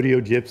her Rodeo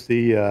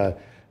Gypsy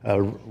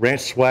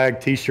Ranch Swag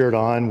T-shirt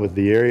on with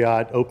the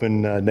Ariat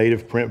open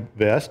native print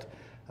vest.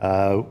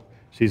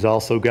 She's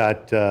also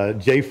got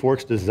J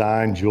Forks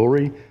design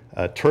jewelry,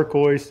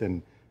 turquoise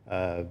and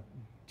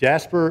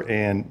jasper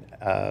and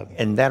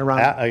that around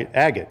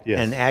agate.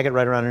 Yes. And agate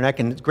right around her neck,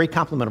 and it's a great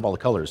complement of all the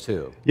colors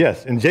too.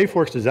 Yes, and J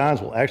Forks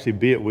Designs will actually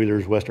be at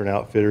Wheeler's Western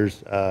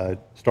Outfitters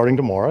starting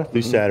tomorrow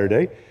through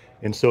Saturday.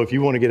 And so if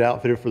you want to get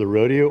outfitted for the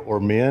rodeo, or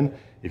men,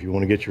 if you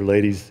want to get your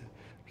ladies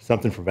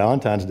something for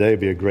Valentine's Day,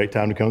 it'd be a great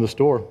time to come to the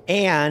store.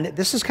 And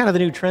this is kind of the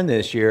new trend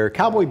this year,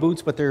 cowboy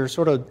boots, but they're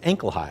sort of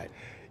ankle high.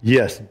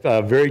 Yes,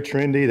 very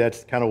trendy.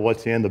 That's kind of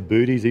what's in. The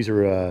booties, these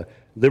are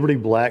Liberty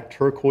Black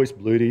turquoise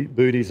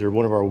booties. They're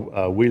one of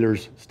our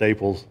Wheeler's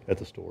staples at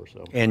the store.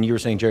 So. And you were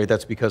saying, Jerry,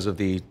 that's because of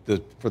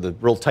for the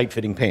real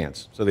tight-fitting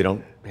pants, so they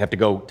don't have to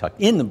go tuck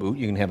in the boot.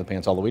 You can have the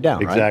pants all the way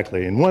down,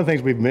 exactly. Right? And one of the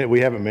things we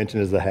haven't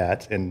mentioned is the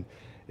hats, and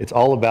it's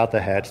all about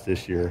the hats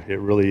this year. It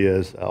really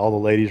is. All the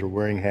ladies are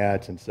wearing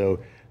hats, and so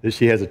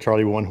she has a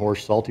Charlie One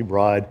Horse Salty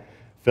Bride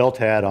felt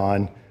hat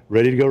on,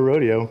 ready to go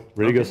rodeo,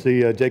 ready to go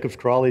see Jacobs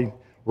Crawley,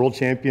 world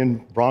champion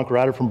bronc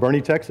rider from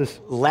Bernie, Texas.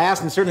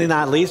 Last and certainly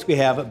not least, we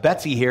have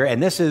Betsy here,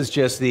 and this is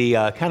just the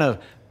kind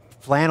of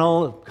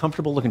flannel,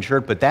 comfortable-looking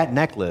shirt, but that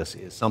necklace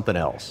is something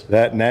else.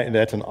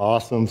 That's an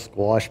awesome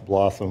squash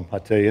blossom, I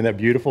tell you. Isn't that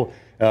beautiful?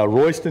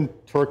 Royston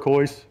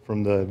turquoise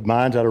from the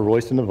mines out of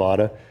Royston,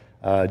 Nevada.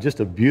 Just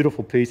a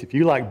beautiful piece. If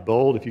you like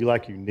bold, if you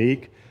like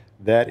unique,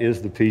 that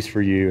is the piece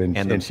for you,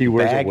 and she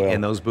wears it well.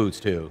 And those boots,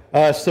 too.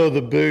 So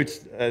the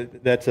boots,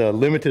 that's a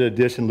limited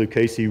edition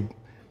Lucchese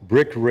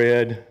brick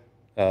red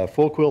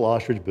full quill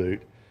ostrich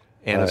boot.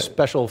 And a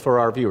special for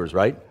our viewers,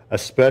 right?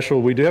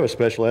 We do have a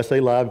special SA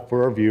Live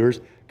for our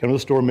viewers. Come to the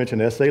store,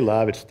 mention SA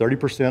Live. It's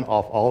 30%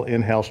 off all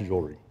in-house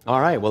jewelry. All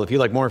right. Well, if you'd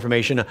like more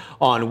information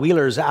on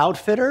Wheeler's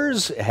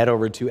Outfitters, head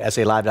over to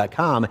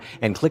SALive.com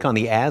and click on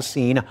the As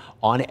Seen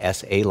on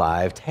SA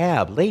Live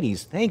tab.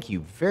 Ladies, thank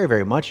you very,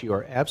 very much. You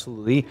are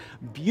absolutely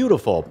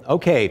beautiful.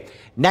 Okay,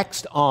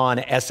 next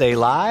on SA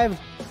Live,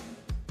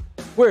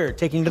 we're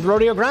taking to the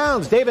rodeo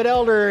grounds. David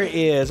Elder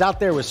is out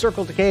there with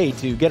Circle K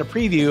to get a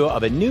preview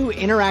of a new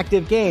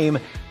interactive game.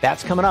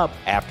 That's coming up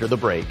after the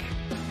break.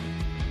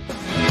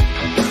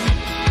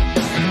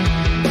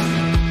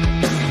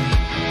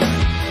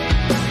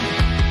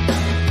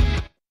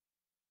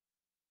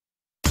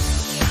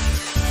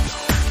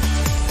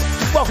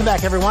 Welcome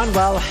back, everyone.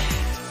 Well,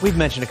 we've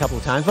mentioned a couple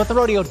of times, but the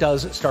rodeo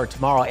does start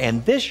tomorrow.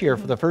 And this year,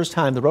 for the first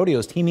time, the rodeo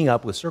is teaming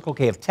up with Circle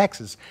K of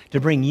Texas to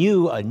bring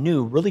you a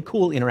new, really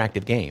cool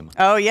interactive game.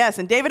 Oh, yes.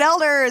 And David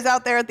Elder is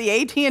out there at the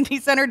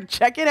AT&T Center to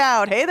check it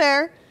out. Hey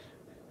there.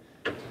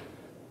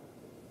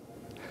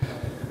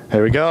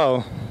 Here we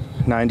go.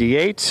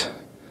 98.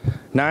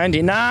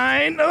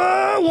 99,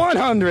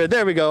 100.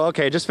 There we go.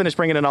 Okay, just finished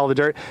bringing in all the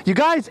dirt. You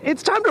guys,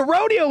 it's time to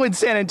rodeo in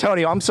San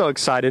Antonio. I'm so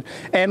excited.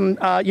 And,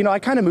 you know, I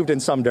kind of moved in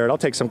some dirt. I'll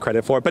take some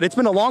credit for it. But it's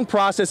been a long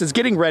process. It's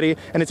getting ready,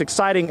 and it's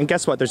exciting. And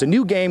guess what? There's a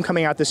new game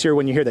coming out this year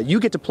when you hear that you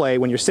get to play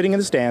when you're sitting in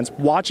the stands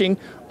watching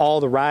all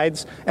the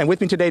rides. And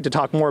with me today to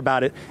talk more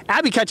about it,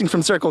 Abby Catching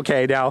from Circle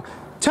K. Now,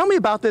 tell me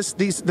about this.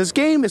 This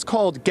game is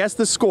called Guess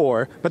the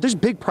Score, but there's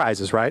big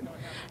prizes, right?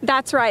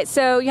 That's right.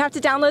 So you have to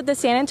download the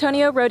San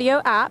Antonio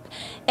Rodeo app,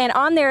 and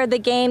on there,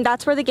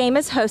 that's where the game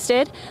is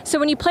hosted. So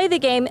when you play the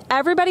game,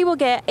 everybody will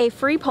get a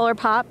free Polar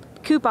Pop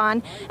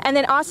coupon, and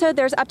then also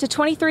there's up to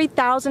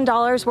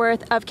 $23,000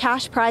 worth of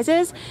cash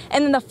prizes,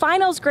 and then the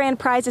finals grand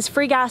prize is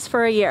free gas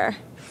for a year.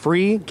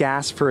 Free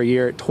gas for a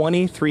year,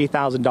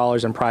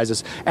 $23,000 in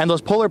prizes. And those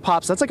Polar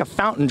Pops, that's like a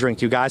fountain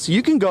drink, you guys. So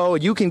you can go,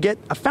 you can get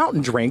a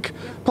fountain drink,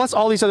 plus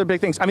all these other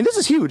big things. I mean, this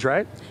is huge,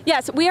 right?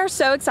 Yes, we are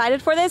so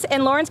excited for this,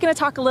 and Lauren's going to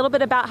talk a little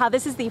bit about how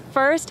this is the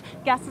first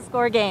Guess the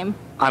Score game.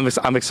 I'm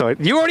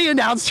excited. You already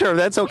announced her.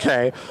 That's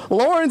okay.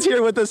 Lauren's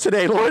here with us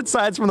today. Lauren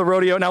Sides from the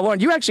rodeo. Now,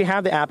 Lauren, you actually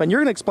have the app, and you're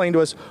going to explain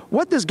to us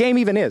what this game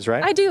even is,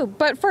 right? I do,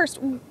 but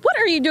first, what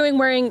are you doing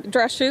wearing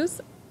dress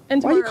shoes?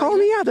 Why are you calling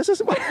me out? This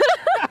is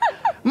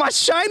my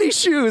shiny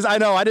shoes. I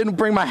know. I didn't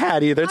bring my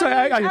hat either.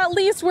 At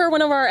least wear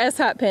one of our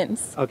S-Hat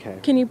pins. Okay.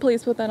 Can you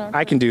please put that on?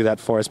 I can do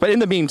that for us. But in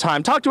the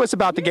meantime, talk to us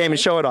about the game and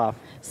show it off.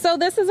 So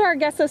this is our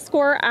Guess the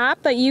Score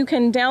app that you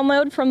can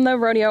download from the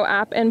rodeo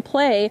app and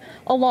play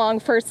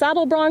along for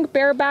saddle bronc,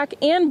 bareback,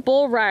 and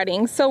bull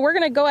riding. So we're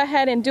going to go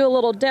ahead and do a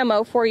little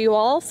demo for you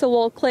all. So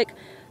we'll click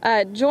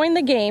join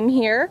the game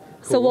here.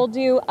 Cool. So we'll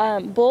do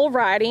bull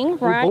riding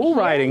right bull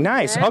here. Riding,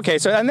 nice. Yes. Okay,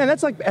 so and then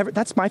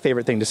that's my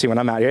favorite thing to see when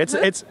I'm out here.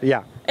 It's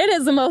yeah. It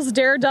is the most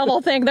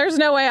daredevil thing. There's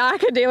no way I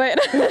could do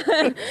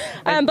it.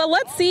 But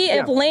let's see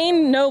if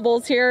Lane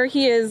Noble's here.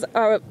 He is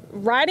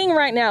riding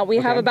right now. We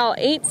have about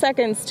 8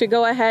 seconds to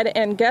go ahead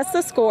and guess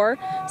the score.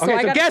 So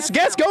guess,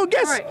 go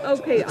guess. All right,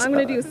 okay, I'm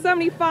going to do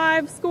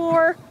 75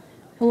 score.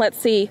 Let's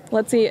see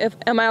if,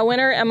 am I a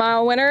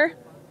winner?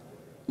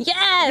 Yes,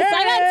 yay!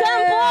 I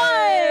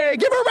got 10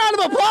 points. Give her a round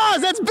of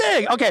applause. That's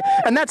big. Okay,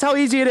 and that's how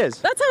easy it is.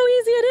 That's how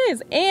easy it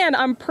is. And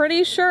I'm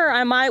pretty sure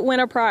I might win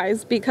a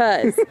prize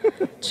because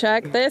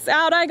check this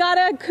out. I got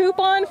a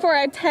coupon for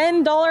a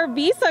 $10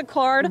 Visa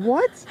card.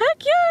 What?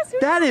 Heck yes.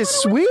 That is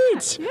sweet.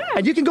 That? Yeah.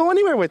 And you can go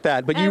anywhere with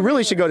that. But you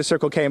really should go to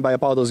Circle K and buy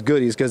up all those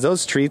goodies because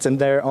those treats in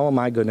there, oh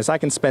my goodness, I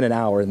can spend an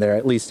hour in there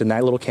at least in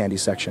that little candy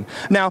section.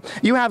 Now,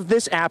 you have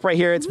this app right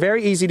here. It's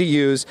very easy to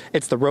use.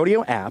 It's the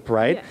rodeo app,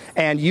 right? Yes.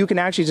 And you can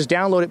actually just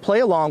download it,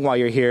 play along while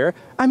you're here.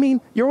 I mean,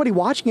 you're already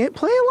watching it,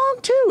 play along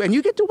too, and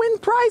you get to win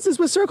prizes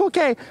with Circle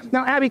K.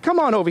 Now, Abby, come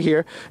on over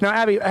here. Now,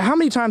 Abby, how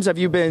many times have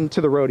you been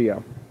to the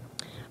rodeo?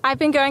 I've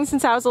been going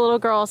since I was a little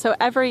girl, so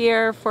every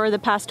year for the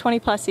past 20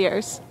 plus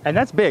years. And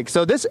that's big.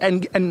 So this,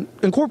 and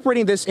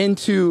incorporating this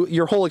into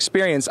your whole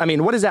experience, I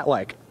mean, what is that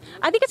like?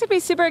 I think it's going to be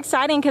super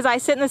exciting because I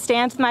sit in the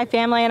stands with my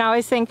family and I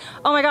always think,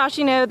 oh my gosh,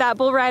 you know, that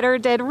bull rider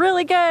did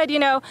really good. You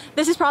know,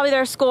 this is probably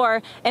their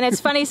score. And it's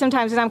funny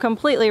sometimes because I'm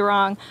completely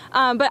wrong.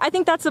 But I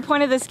think that's the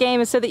point of this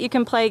game is so that you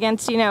can play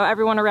against, you know,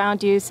 everyone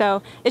around you.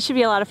 So it should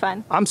be a lot of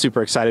fun. I'm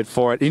super excited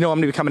for it. You know, I'm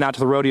going to be coming out to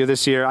the rodeo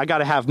this year. I got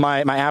to have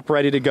my app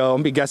ready to go. I'm going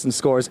to be guessing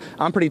scores.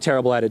 I'm pretty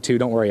terrible at it too.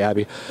 Don't worry,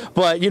 Abby.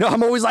 But, you know,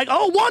 I'm always like,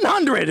 oh,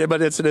 100.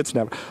 But it's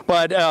never.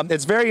 But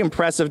it's very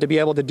impressive to be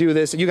able to do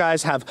this. You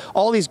guys have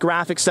all these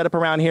graphics set up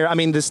around here. I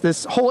mean,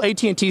 this whole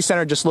AT&T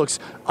Center just looks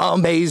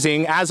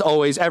amazing, as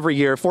always, every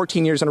year.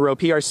 14 years in a row,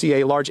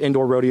 PRCA, Large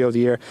Indoor Rodeo of the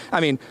Year.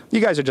 I mean, you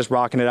guys are just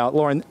rocking it out.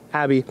 Lauren,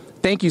 Abby,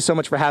 thank you so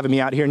much for having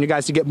me out here. And you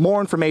guys, to get more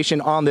information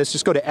on this,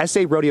 just go to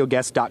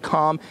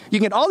sarodeoguest.com. You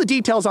can get all the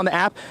details on the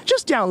app.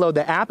 Just download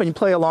the app and you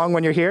play along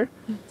when you're here.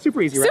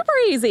 Super easy, right? Super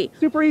easy.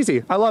 Super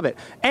easy. I love it.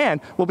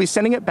 And we'll be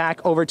sending it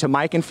back over to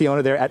Mike and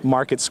Fiona there at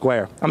Market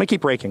Square. I'm going to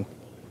keep raking.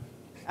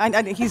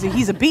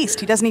 He's a beast.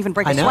 He doesn't even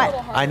break a sweat.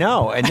 I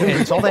know. And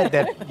it's all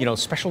that you know,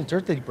 special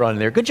dirt that you brought in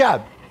there. Good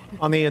job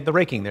on the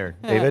raking there,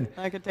 David.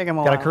 I could take him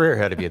a Got while. a career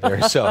ahead of you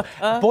there. So,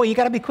 boy, you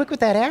got to be quick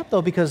with that app,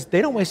 though, because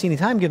they don't waste any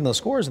time giving those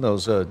scores and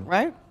those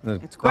right?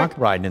 It's quick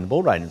riding and the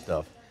bull riding and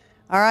stuff.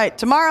 All right,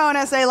 tomorrow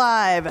on SA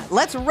Live,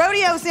 let's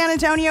rodeo San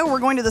Antonio. We're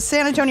going to the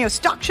San Antonio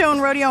Stock Show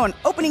and Rodeo on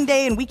opening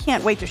day, and we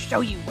can't wait to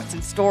show you what's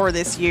in store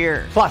this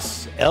year.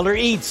 Plus, Elder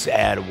Eats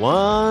at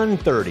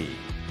 1:30.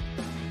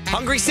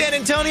 Hungry San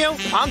Antonio?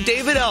 I'm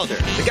David Elder,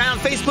 the guy on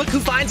Facebook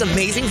who finds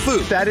amazing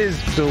food. That is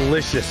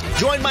delicious.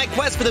 Join my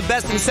quest for the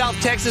best in South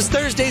Texas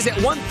Thursdays at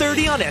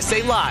 1:30 on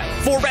SA Live.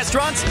 4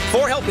 restaurants,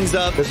 4 helpings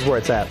of. This is where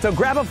it's at. So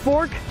grab a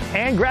fork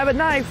and grab a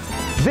knife.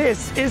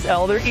 This is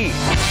Elder Eats.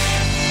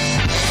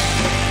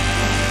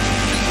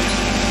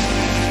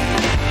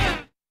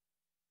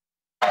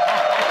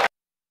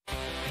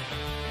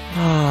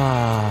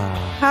 Ah.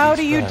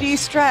 do you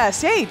de-stress?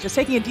 Hey, just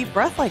taking a deep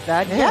breath like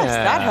that. Yeah. Yes,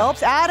 that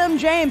helps. Adam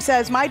James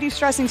says, my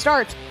de-stressing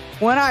starts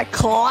when I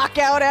clock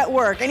out at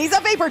work. And he's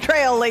a vapor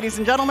trail, ladies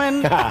and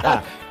gentlemen.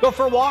 Go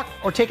for a walk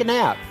or take a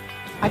nap.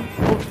 I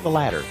go for the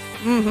latter.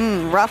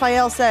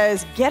 Raphael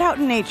says, get out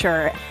in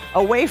nature,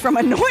 away from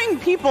annoying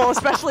people,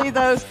 especially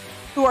those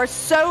who are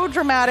so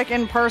dramatic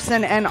in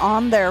person and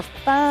on their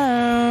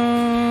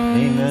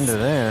phones. Amen to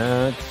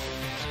that.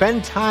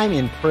 Spend time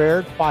in prayer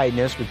and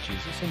quietness with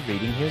Jesus and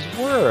reading his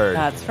word.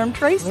 That's from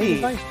Tracy. Great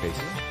advice,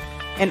 Tracy.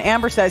 And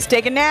Amber says,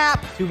 take a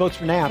nap. 2 votes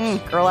for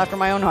naps. Girl after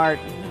my own heart.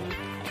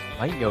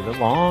 Light yoga,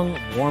 long,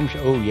 warm,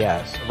 oh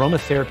yes.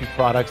 Aromatherapy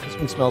products. This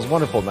one smells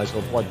wonderful. Nice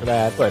little plug for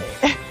that. But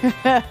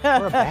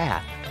for a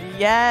bath.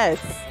 Yes.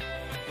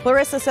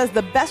 Clarissa says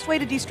the best way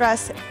to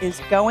de-stress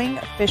is going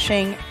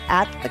fishing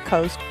at the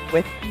coast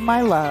with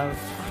my love.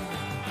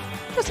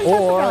 Just in time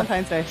for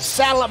Valentine's Day.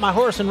 Saddle up my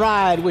horse and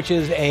ride, which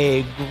is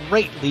a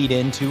great lead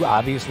into,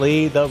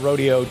 obviously, the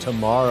rodeo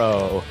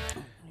tomorrow.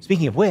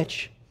 Speaking of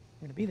which,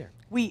 we're going to be there.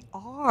 We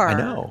are. I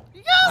know.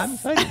 Yes. I'm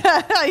excited.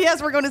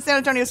 Yes, we're going to San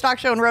Antonio Stock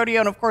Show and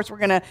Rodeo, and of course, we're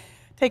going to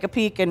take a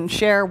peek and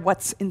share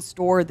what's in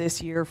store this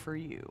year for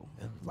you.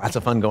 Lots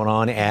of fun going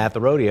on at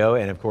the rodeo,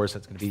 and of course,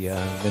 that's going to be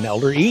when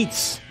Elder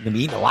eats. We're going to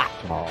be eating a lot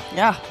tomorrow.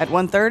 Yeah, at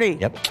 1:30.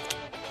 Yep.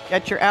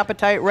 Get your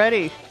appetite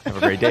ready. Have a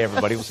great day,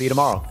 everybody. We'll see you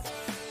tomorrow.